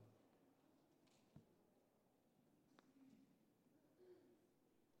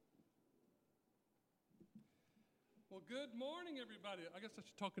Well, good morning, everybody. I guess I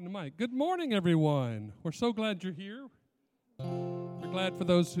should talk in the mic. Good morning, everyone. We're so glad you're here. We're glad for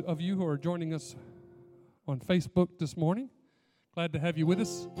those of you who are joining us on Facebook this morning. Glad to have you with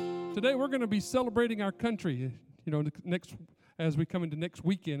us. Today, we're going to be celebrating our country. You know, as we come into next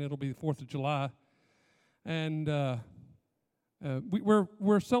weekend, it'll be the 4th of July. And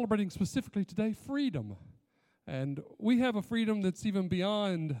we're celebrating specifically today freedom. And we have a freedom that's even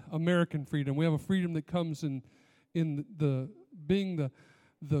beyond American freedom. We have a freedom that comes in the being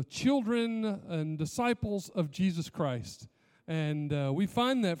the children and disciples of Jesus Christ. And we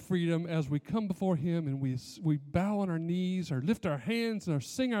find that freedom as we come before Him and we bow on our knees or lift our hands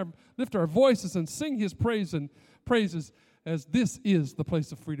and lift our voices and sing His praises as this is the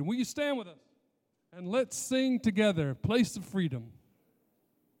place of freedom. Will you stand with us? And let's sing together, Place of Freedom.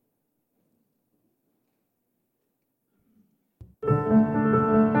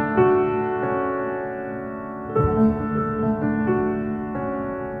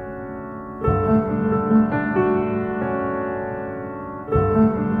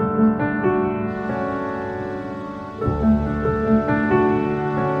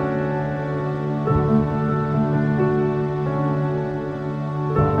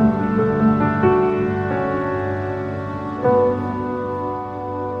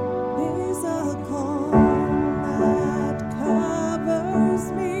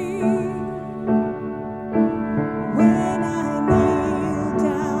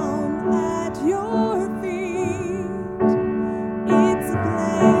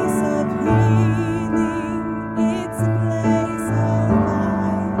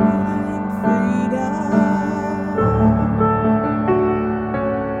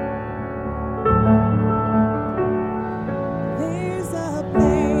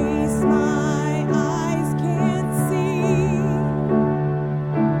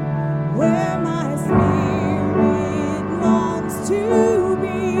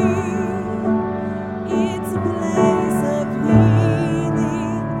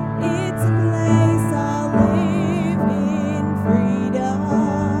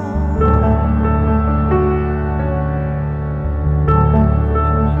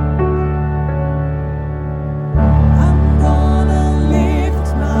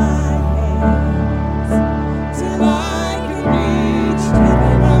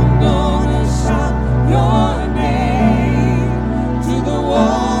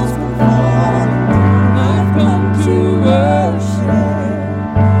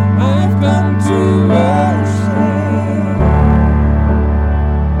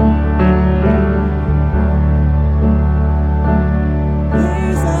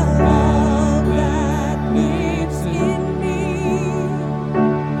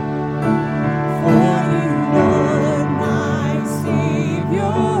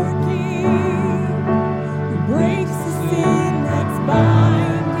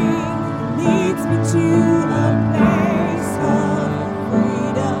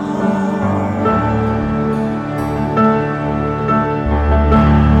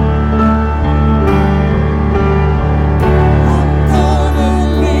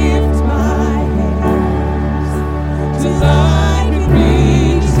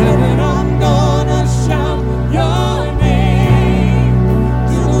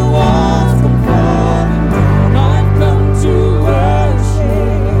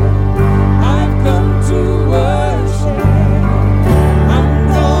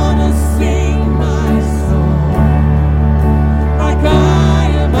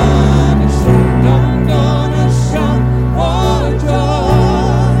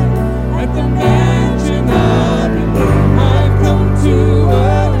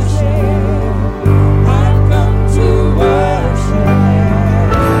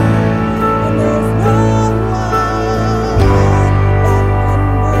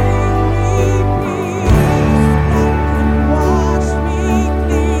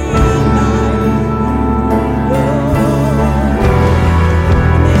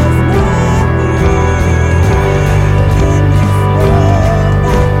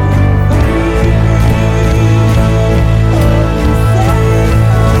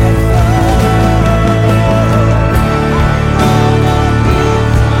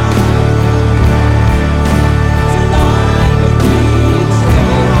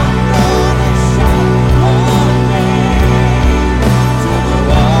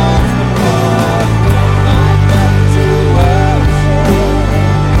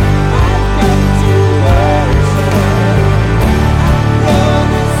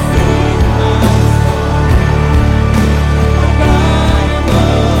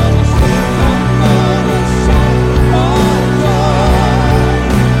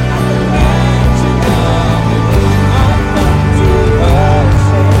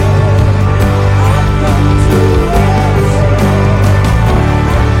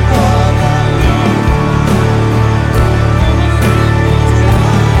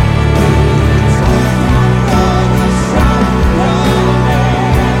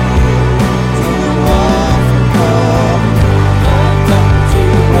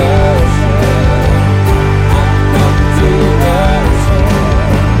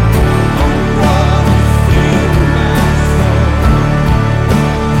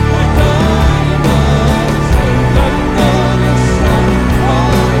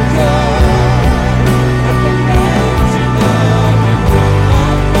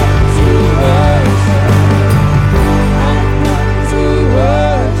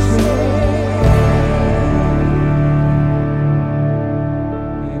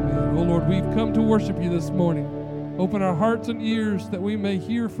 Lord, we've come to worship you this morning. Open our hearts and ears that we may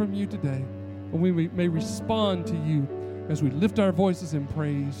hear from you today, and we may respond to you as we lift our voices in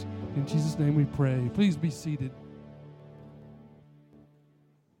praise. In Jesus' name we pray. Please be seated.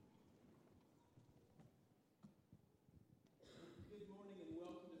 Good morning and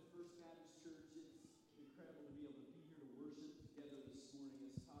welcome to First Baptist Church. It's incredible to be able to be here to worship together this morning.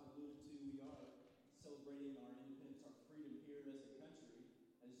 As Todd alluded to, we are celebrating our independence, our freedom here as a country,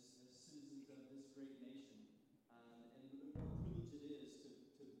 as citizens of this great nation. And what a privilege it is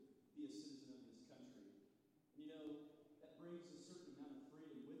to be a citizen of this country. You know, that brings a certain amount of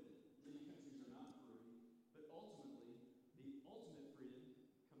freedom with it. Many countries are not free, but ultimately, the ultimate freedom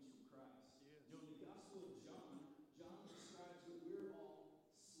comes from Christ. Yes. You know, in the Gospel of John describes that we're all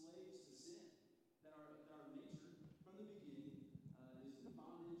slaves to sin, that our nature from the beginning is in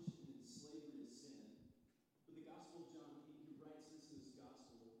bondage and in slavery to sin. But the Gospel of John, he writes this in his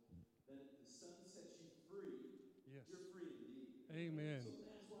Gospel, that the Son sets you free. Yes. You're free indeed. Amen. So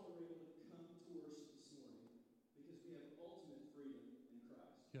that's why we're able to come to worship this morning, because we have ultimate freedom in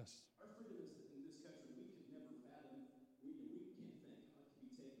Christ. Yes. Our freedom is in this country, we could never fathom. We can't think how it could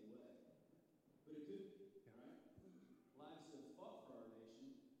be taken away. But it could, right? Lives have fought for our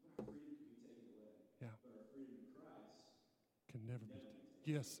nation, but our freedom can be taken away. Yeah. But our freedom in Christ Can never be. taken away.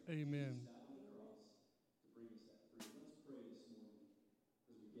 Yes, amen. Jesus died on the cross to bring us that freedom. Let's pray this morning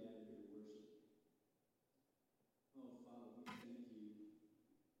as we gather here to worship. Oh, Father, we thank you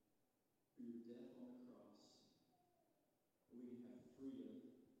for your death on the cross, that we can have freedom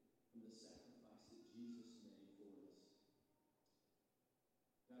from the sacrifice that Jesus made for us.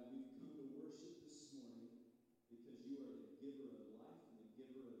 God, we've come to worship this morning because you are the giver of life and the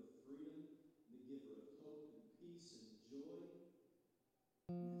giver of freedom, and the giver of hope and peace and joy.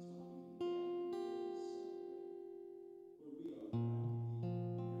 And that's why we can gather here today to celebrate. Lord, we are proud to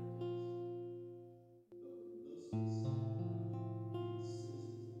be Americans, but we're mostly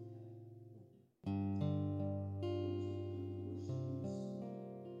sad being citizens of heaven. Lord, as we come to worship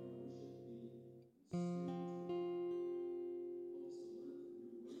you this morning, may our worship be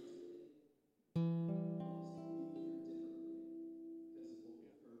in spirit and truth. Help us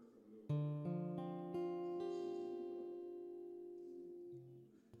to learn from your word today. Help us to be here differently because of what we've heard from your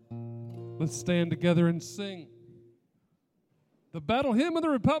word. Let's stand together and sing the Battle Hymn of the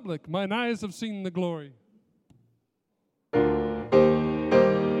Republic, Mine Eyes Have Seen the Glory.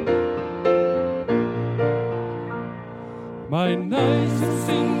 Mine eyes have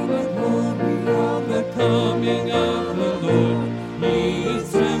seen the glory of the coming of the Lord. He is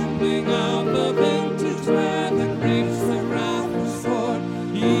trampling out the vintage where the grapes of wrath are stored.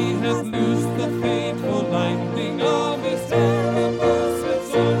 He hath loosed the fateful lightning of his terrible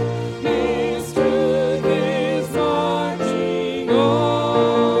sword. His truth is marching on.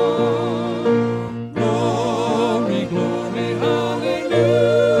 Glory, glory, hallelujah.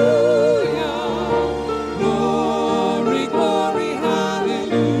 Glory, glory,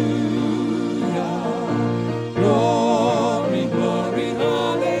 hallelujah. Glory, glory,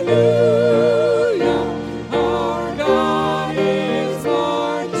 hallelujah. Our God is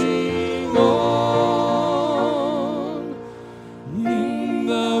marching on. In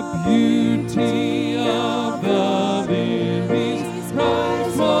the beauty of the lilies,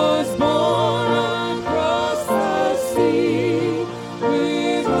 Christ was born across the sea,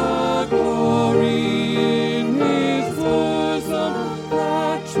 with a glory in his bosom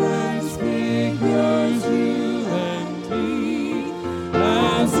that transfigures you and me.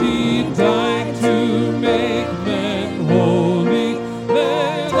 As he died to make men holy,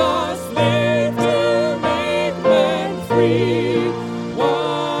 let us live to make men free,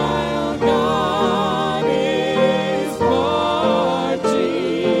 while God is marching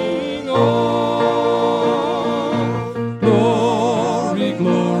on. Glory,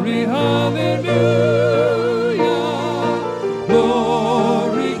 glory, hallelujah.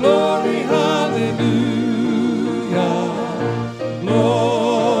 Glory, glory, hallelujah.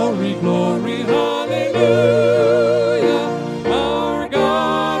 Glory, glory,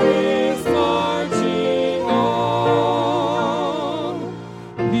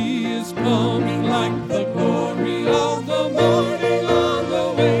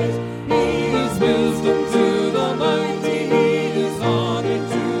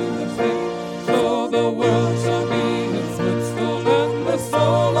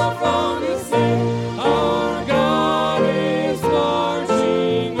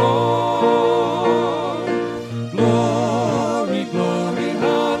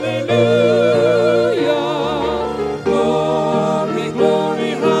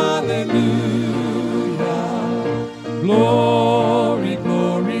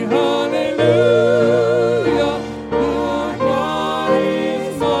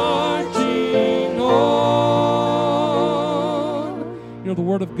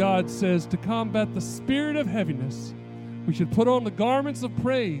 God says to combat the spirit of heaviness, we should put on the garments of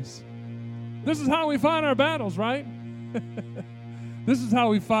praise. This is how we fight our battles, right? This is how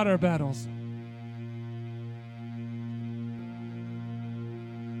we fight our battles.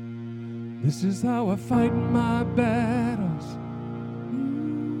 This is how I fight my battles.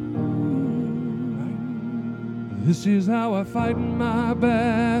 This is how I fight my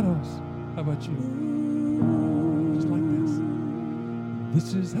battles. How about you? Just like this.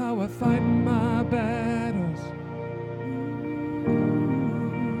 This is how I fight my battles.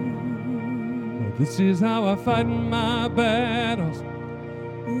 This is how I fight my battles.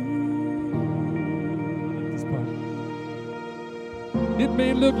 This part. It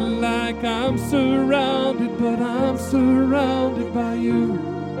may look like I'm surrounded, but I'm surrounded by you.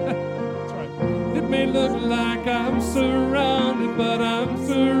 That's right. It may look like I'm surrounded, but I'm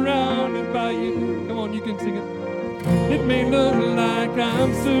surrounded by you. Come on, you can sing it. It may look like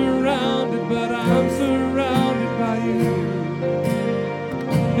I'm surrounded, but I'm surrounded by you.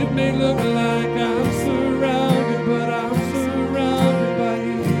 It may look like I'm surrounded, but I'm surrounded by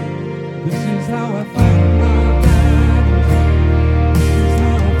you. This is how I fight my battles. This is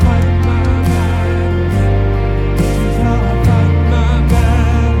how I fight my battles. This is how I fight my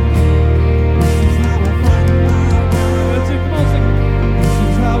battles. This is how I fight my battles. That's it, come on, sing. This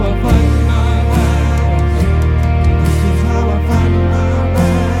is how I fight my battles. This is how I fight my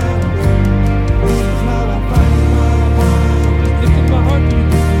battles. This is how I fight my battles. Just lifting my heart to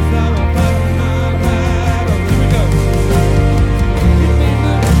you.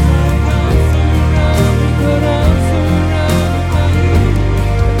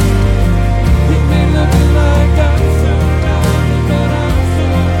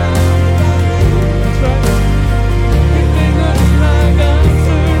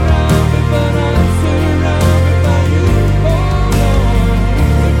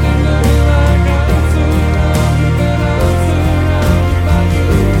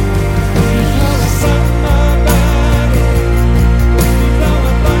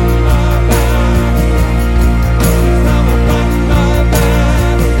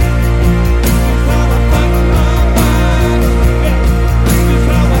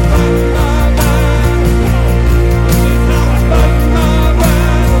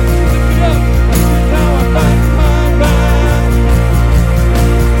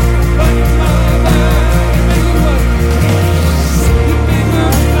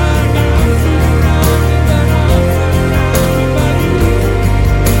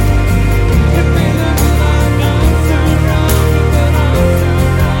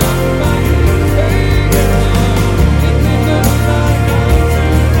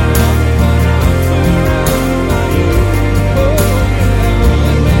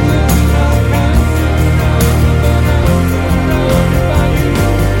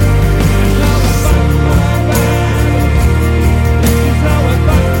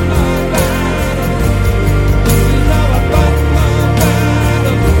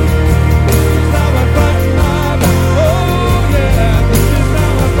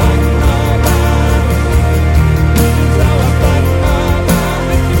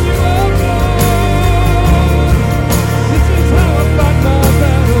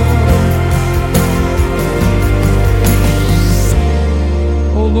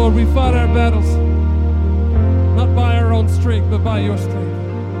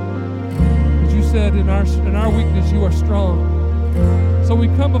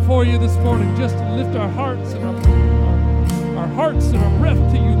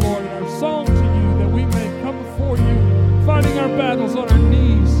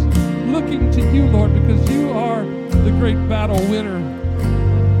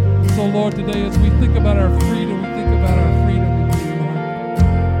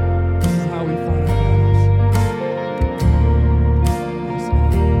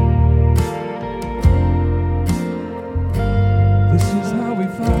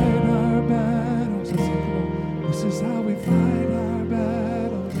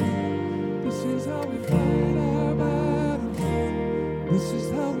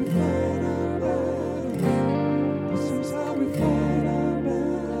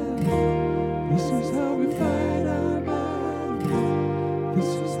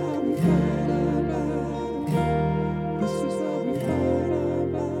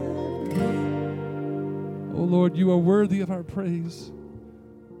 Lord, you are worthy of our praise.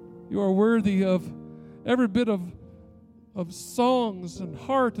 You are worthy of every bit of songs and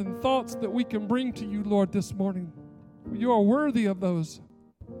heart and thoughts that we can bring to you, Lord, this morning. You are worthy of those.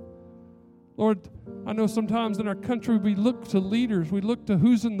 Lord, I know sometimes in our country we look to leaders. We look to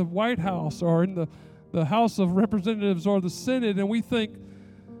who's in the White House or in the House of Representatives or the Senate, and we think,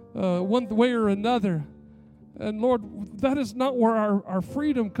 one way or another. And Lord, that is not where our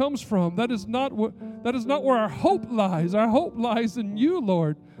freedom comes from. That is not where our hope lies. Our hope lies in you,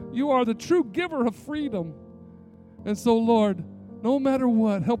 Lord. You are the true giver of freedom. And so, Lord, no matter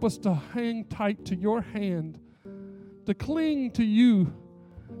what, help us to hang tight to your hand, to cling to you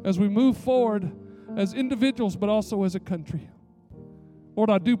as we move forward as individuals, but also as a country.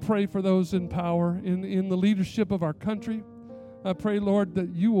 Lord, I do pray for those in power, in the leadership of our country. I pray, Lord, that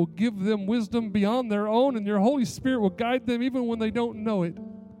you will give them wisdom beyond their own, and your Holy Spirit will guide them even when they don't know it.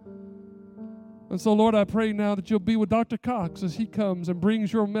 And so, Lord, I pray now that you'll be with Dr. Cox as he comes and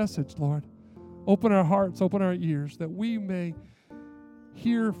brings your message, Lord. Open our hearts, open our ears, that we may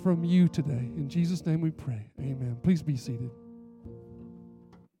hear from you today. In Jesus' name we pray. Amen. Please be seated.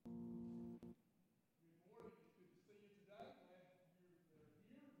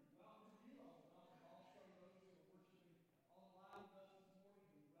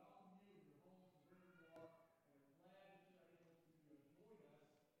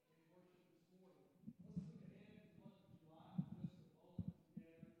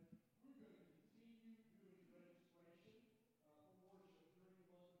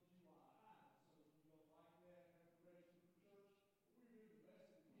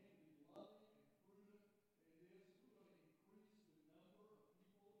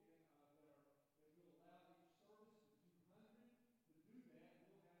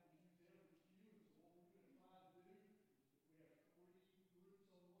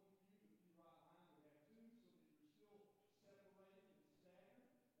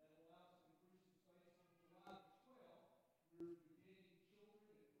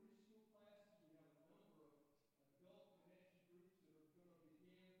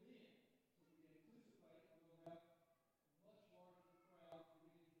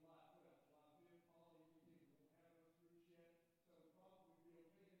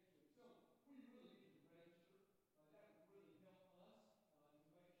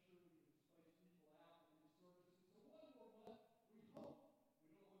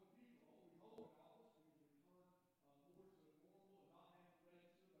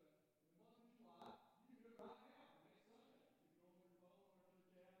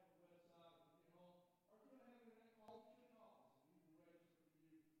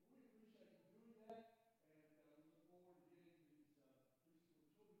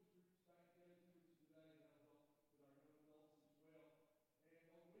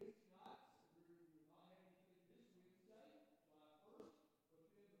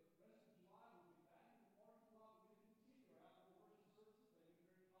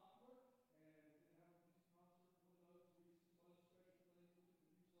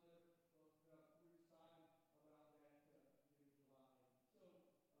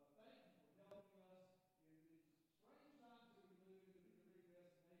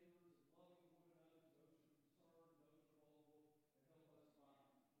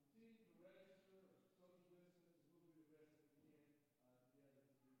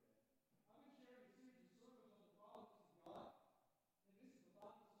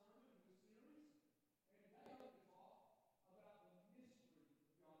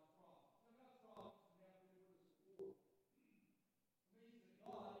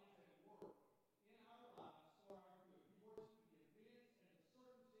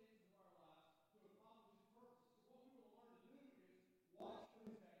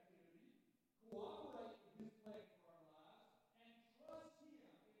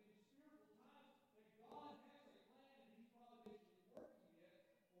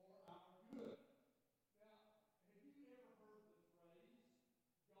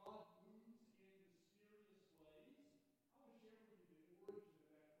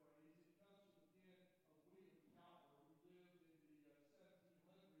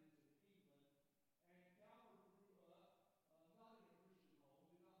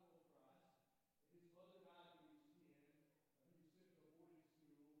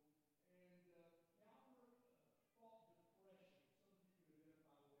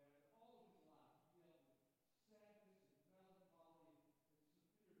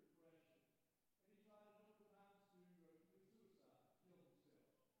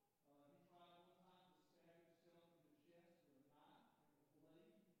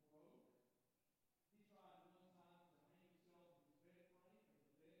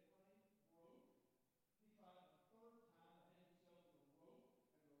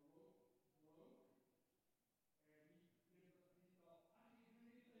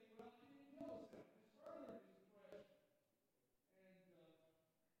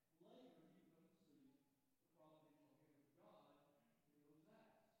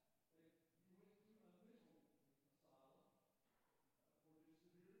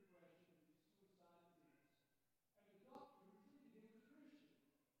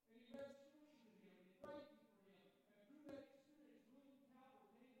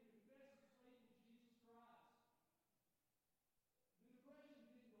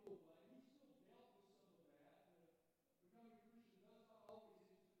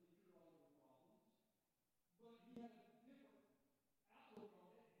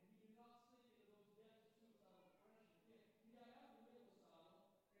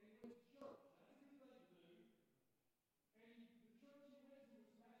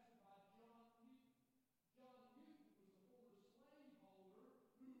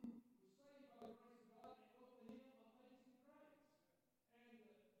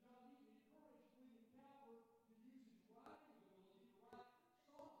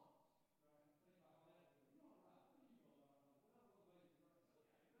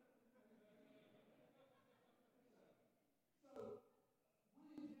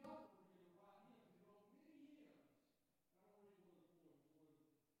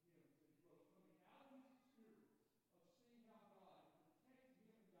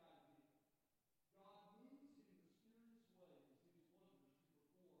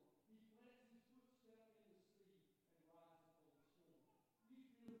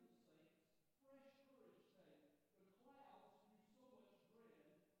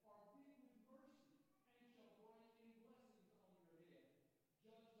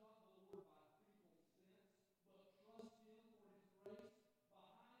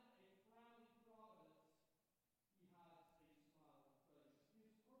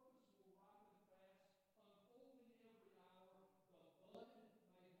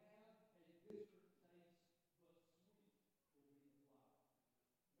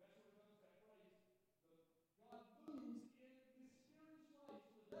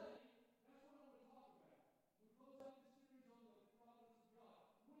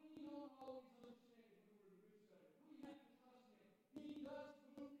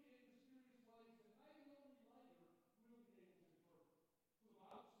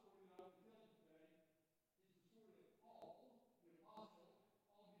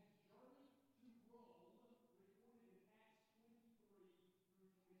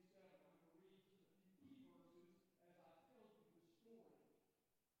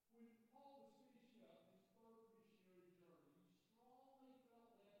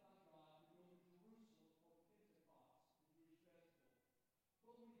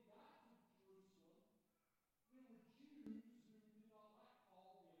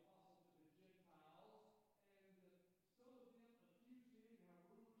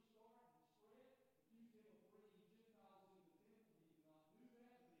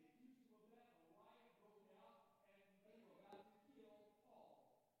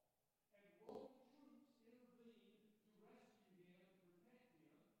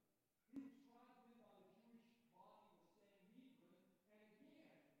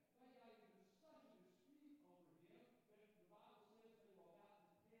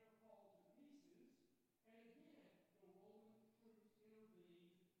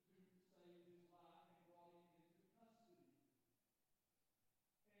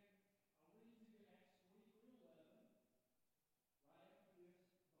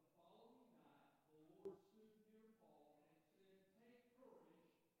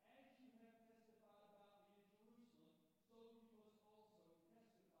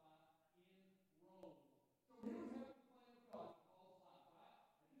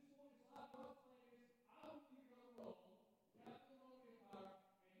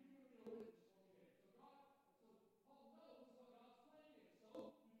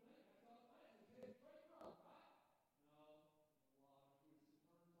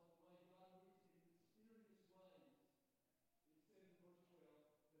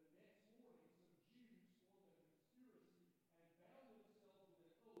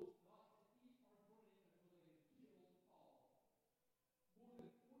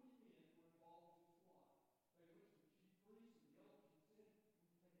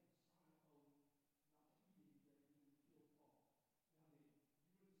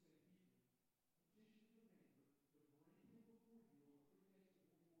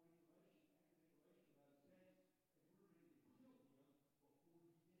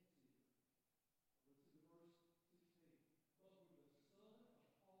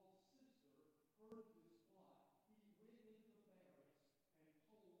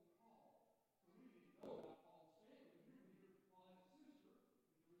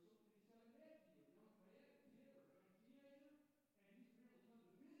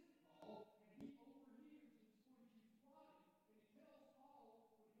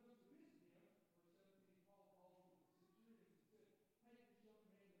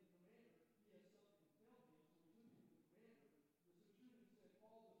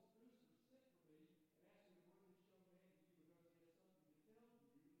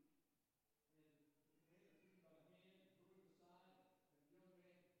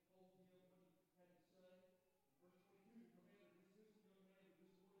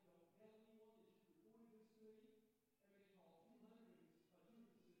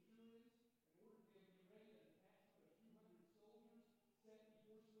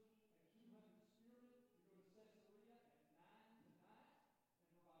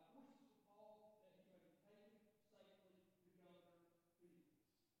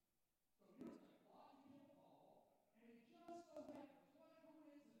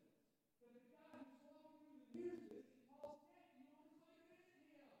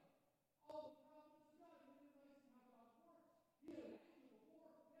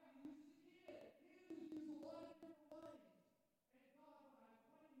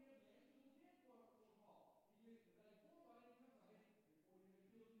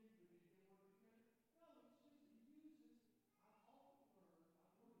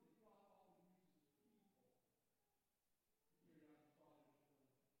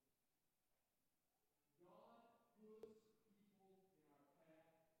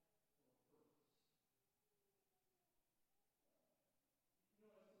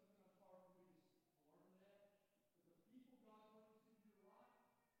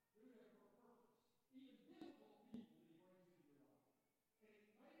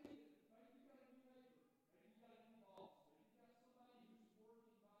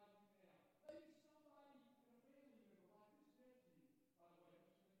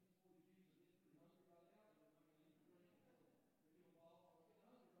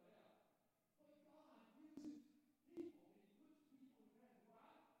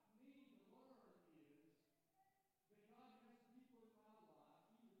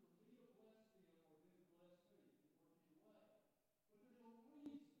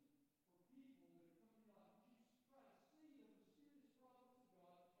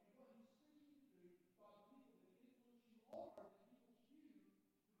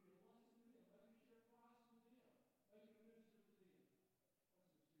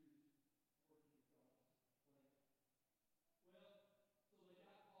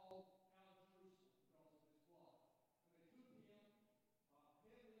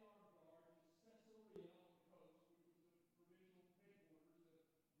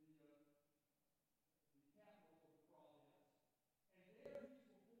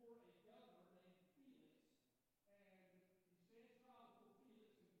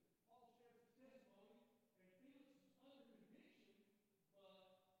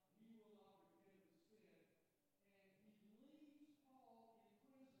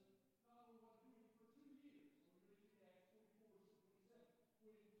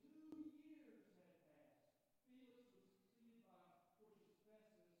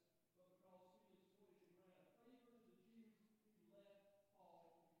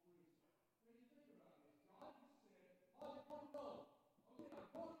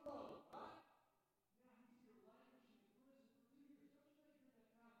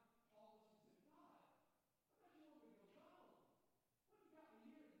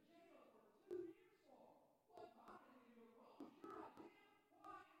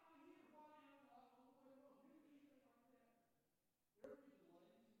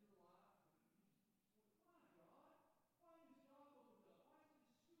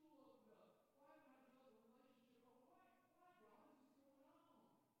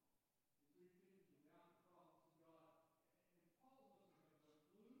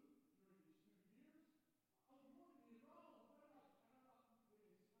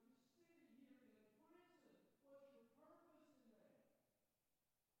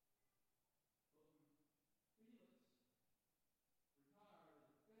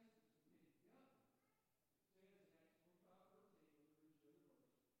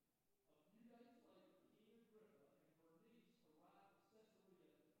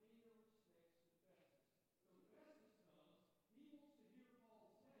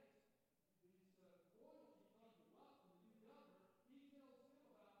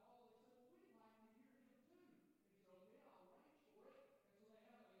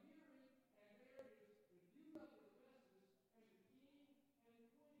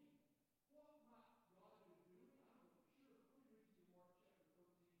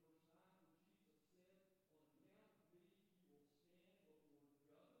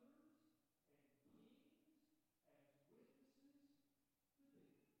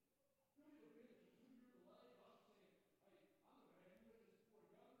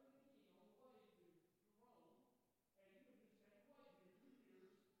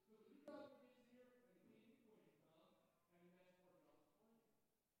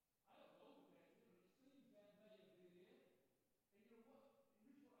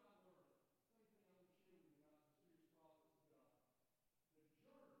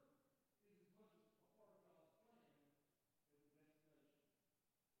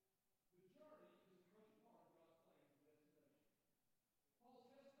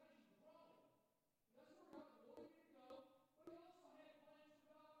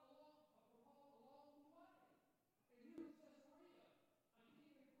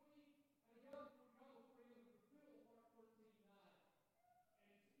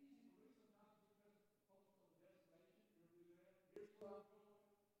 Would you trust him?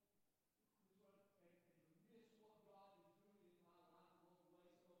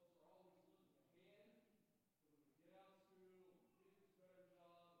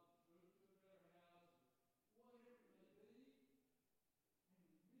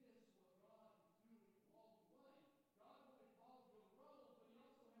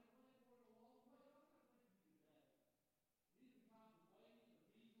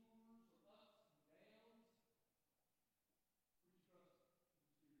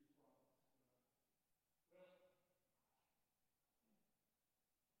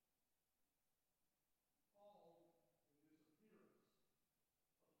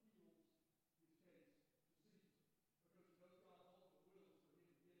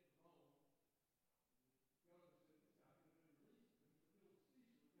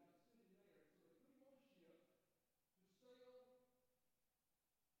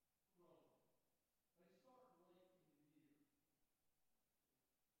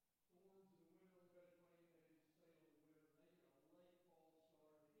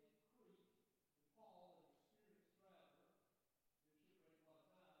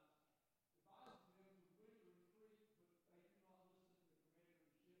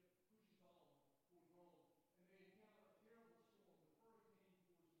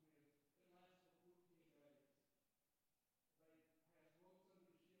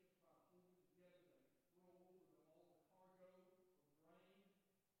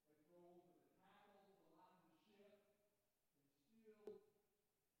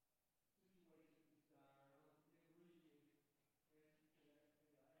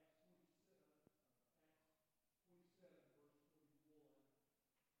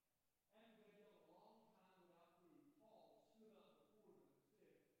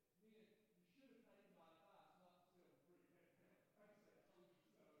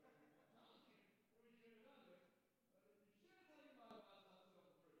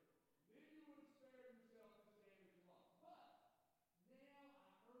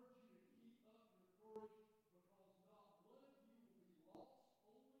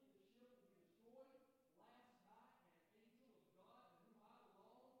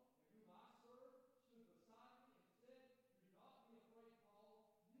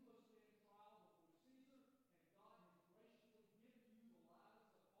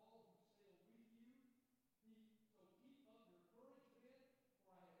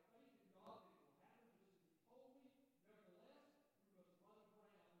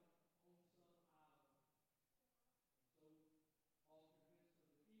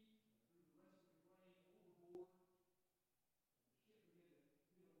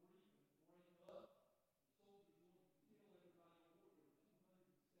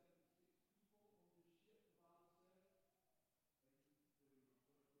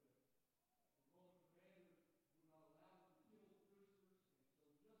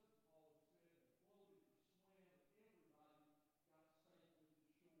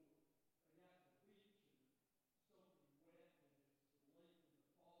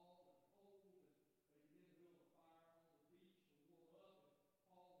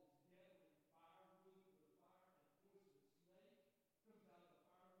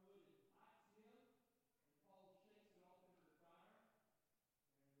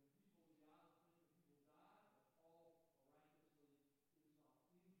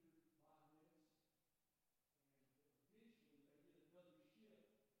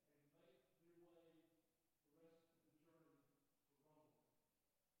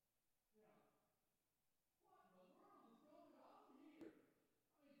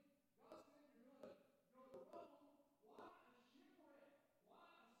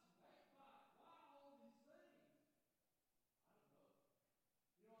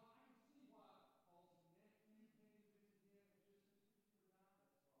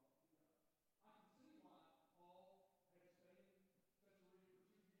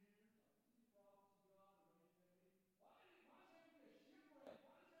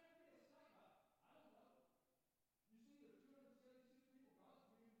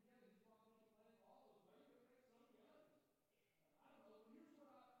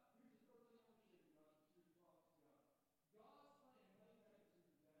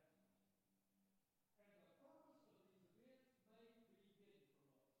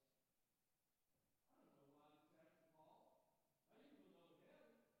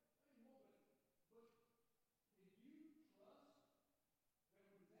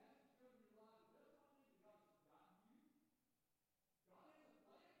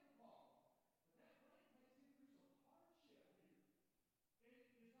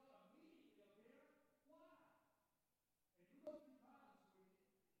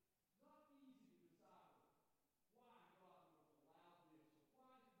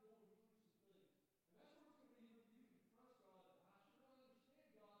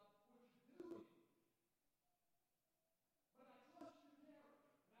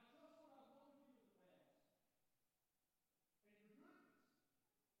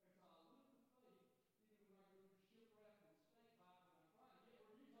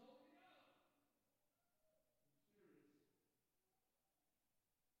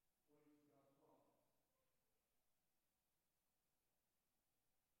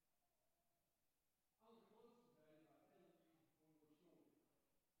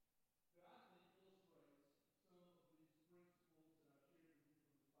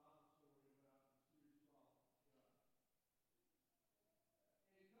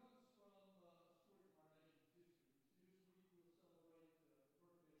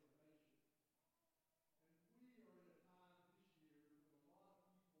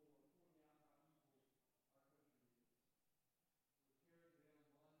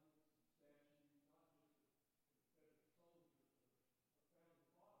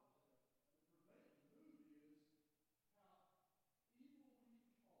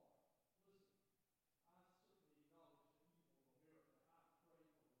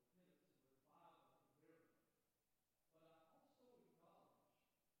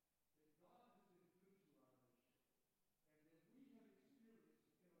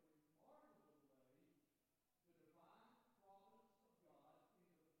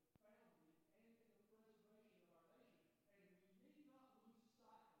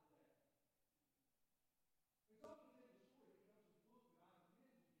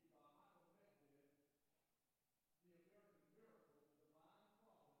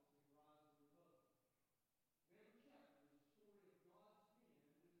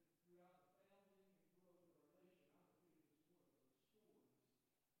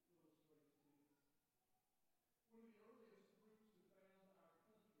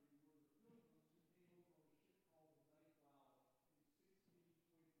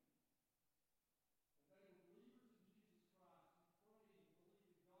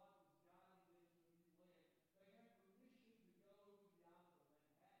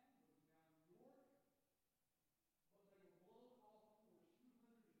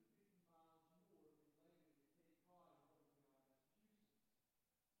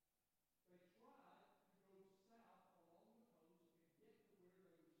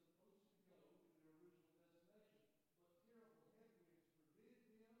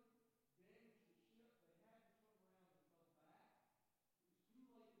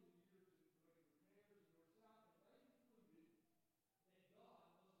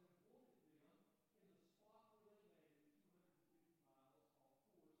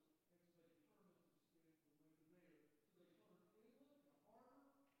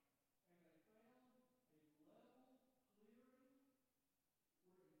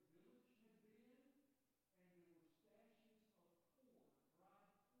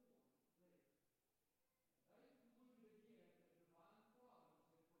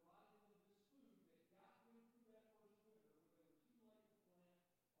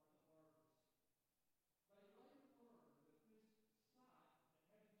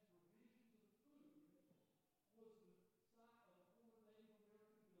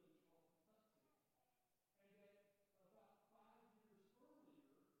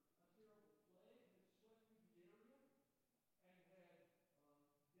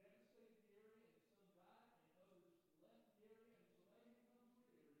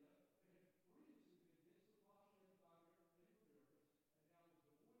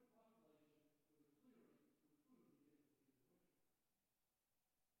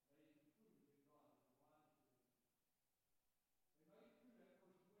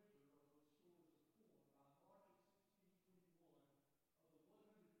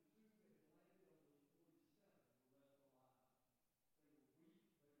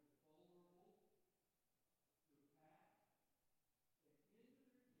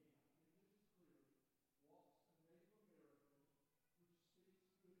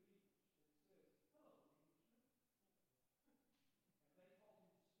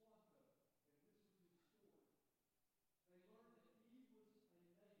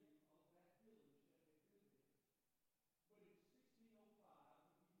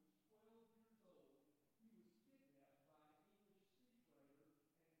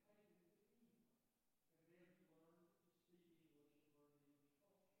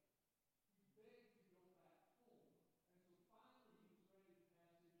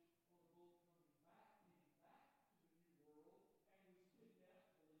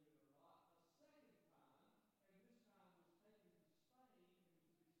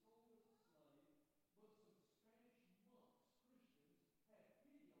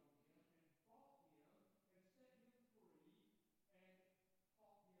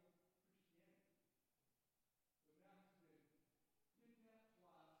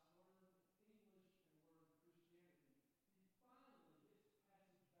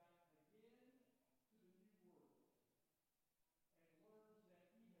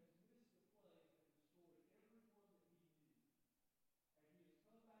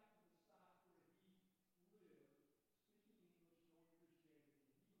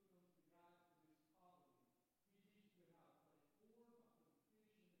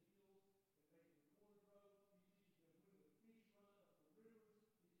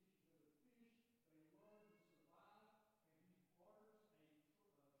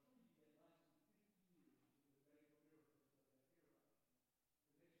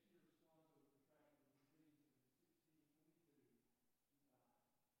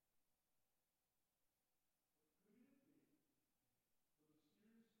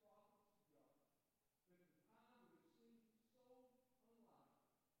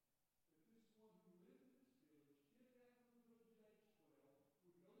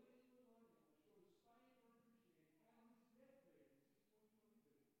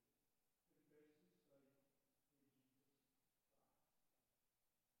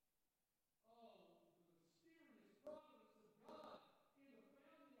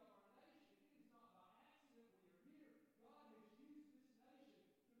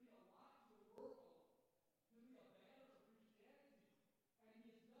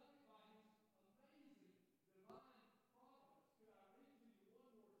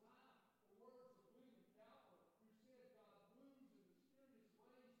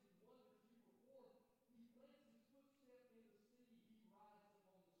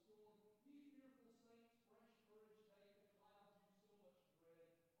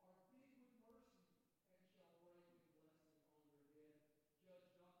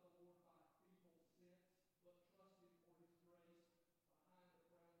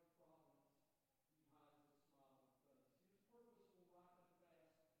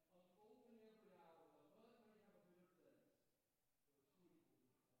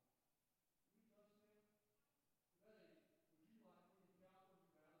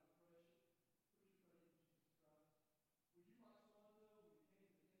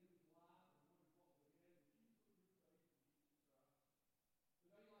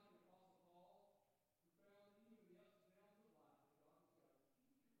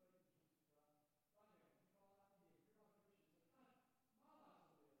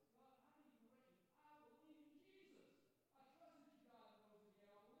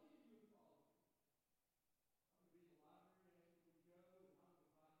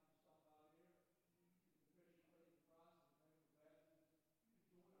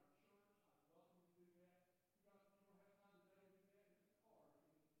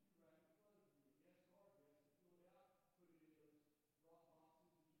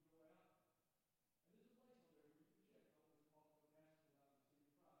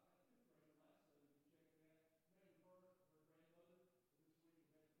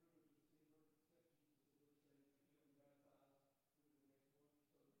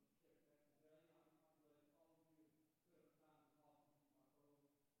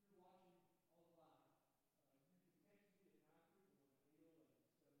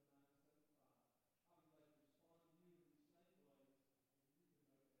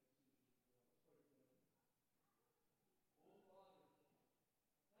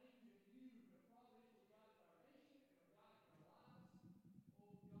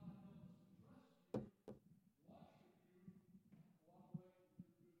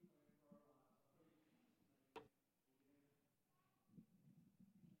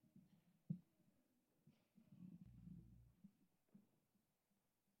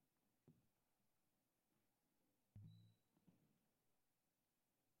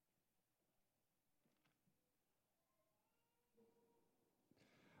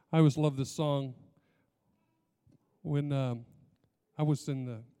 I always loved this song when I was in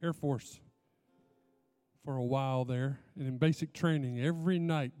the Air Force for a while there, and in basic training, every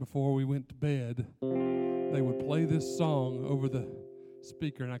night before we went to bed, they would play this song over the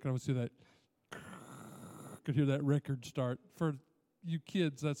speaker, and I could always hear that. Could hear that record start. For you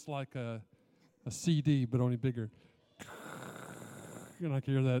kids, that's like a CD, but only bigger. And I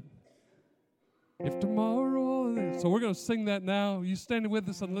can hear that. If tomorrow, so we're going to sing that now. You standing with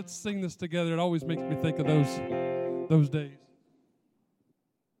us, and let's sing this together. It always makes me think of those days.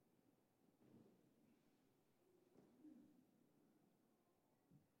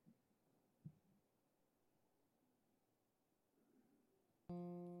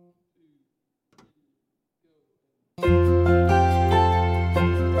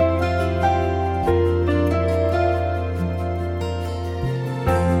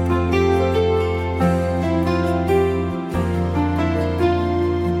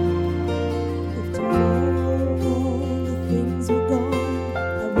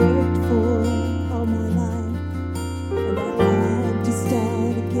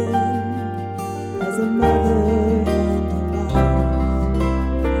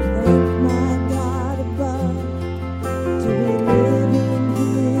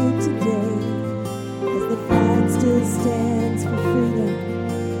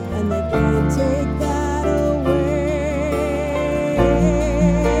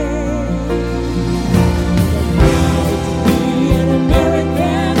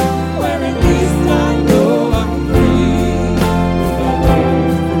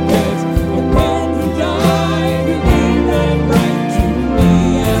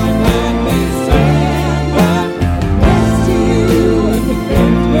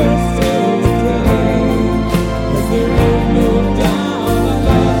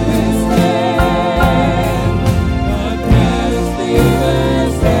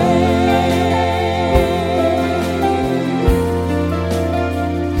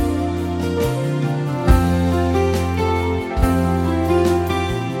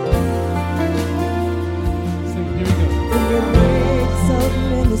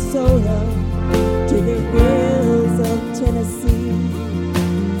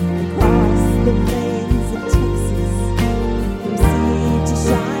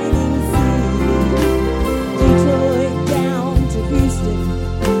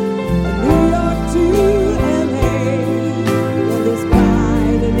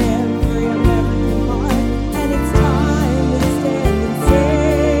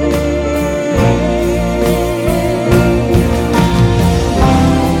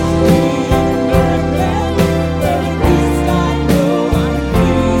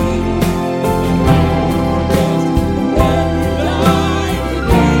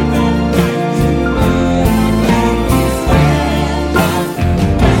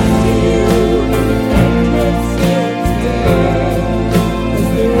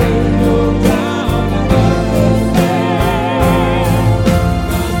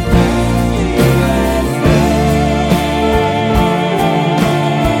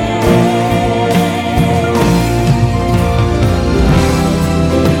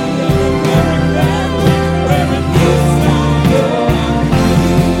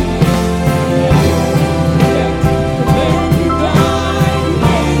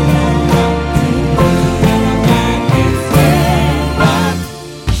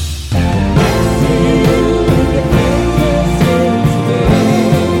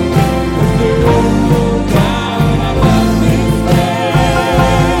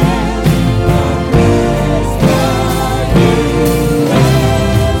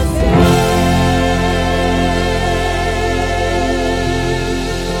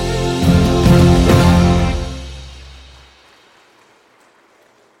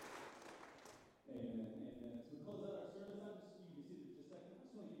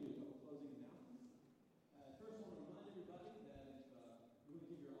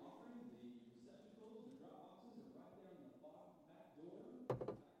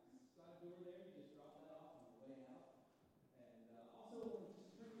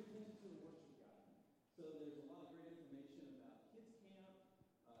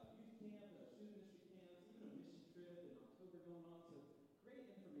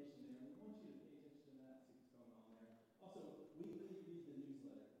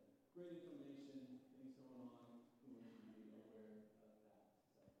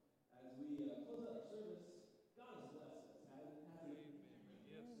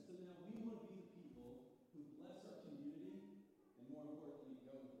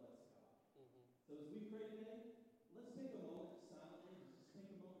 Say,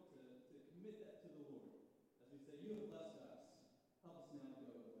 you have blessed us. Help us now to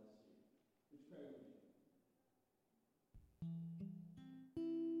go and bless incredible.